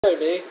Bring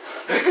it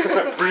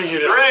up. 3,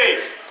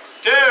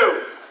 2,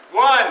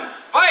 1,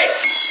 fight!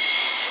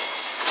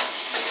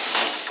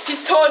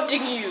 He's taunting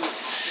you.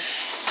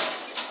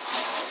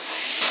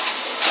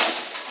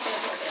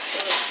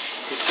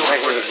 He's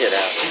going for the get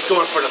out. He's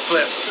going for the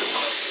flip.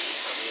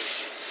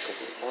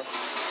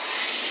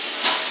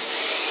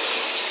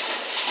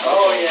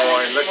 Oh yeah.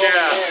 Boy, look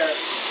out.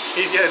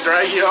 He's gonna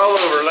drag you all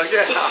over. Look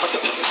out. Yeah,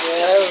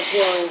 I have a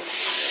feeling.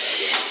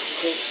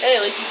 Hey,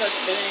 at least he's not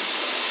spinning.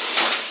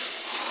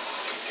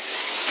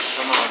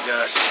 Come on,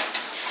 Gus.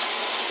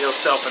 He'll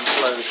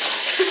self-implode.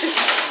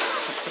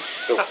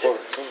 Go for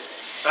it.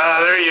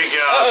 There you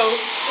go. Uh-oh.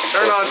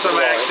 Turn on some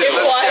action. It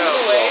Let's flies go.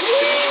 away.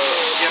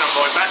 Get him,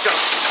 boy. Back up.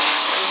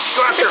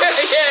 Go after him. Yeah.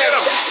 Get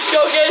him.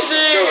 Go,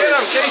 Casey. Get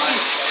him, Casey.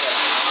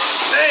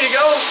 There you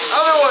go.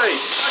 Other way.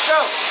 Back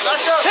up.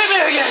 Back up. Hit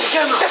me again.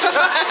 Come on.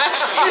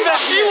 Get back.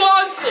 He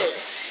wants it.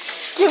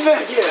 Get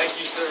back here. Thank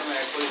you, sir.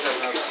 May I please have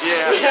another?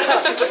 Yeah.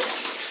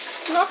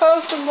 Can I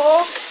have some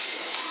more?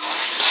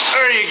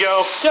 There you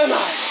go. Come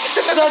on.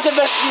 Is that the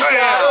best you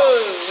got?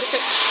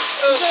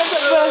 Is that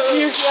the best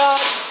you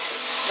got?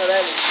 No,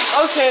 that is.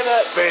 Okay,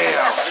 that. Bam.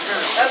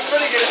 That's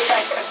pretty good.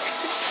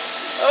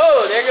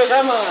 Oh, there goes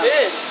that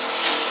spin.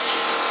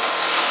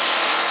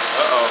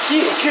 Uh-oh.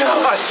 Here you go.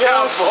 Watch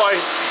out, boy.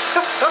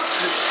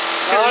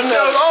 Oh, no.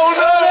 Oh,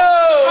 no.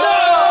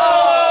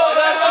 Oh,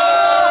 that's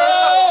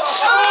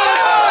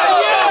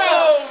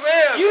Oh,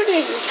 man. You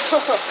need to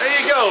go. There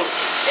you go.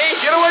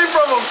 Get away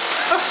from him.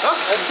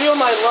 I feel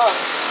my luck.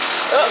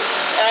 Oh,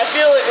 and I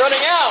feel it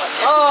running out.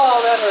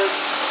 Oh, that hurts.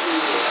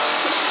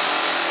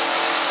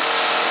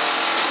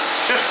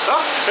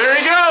 There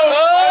you go.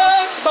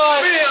 Oh, bye.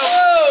 Bam.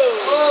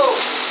 Oh.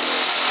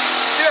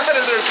 Get out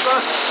of there,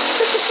 son.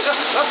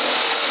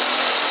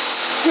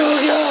 Go,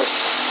 go. 15.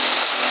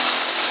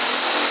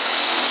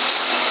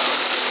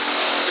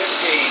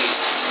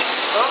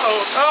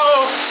 Uh-oh.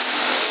 Uh-oh.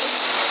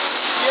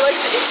 You like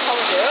the 8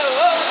 color there.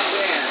 Oh, oh.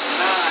 10,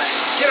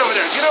 9. Get over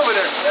there. Get over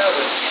there. 7,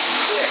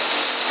 6,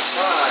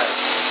 5.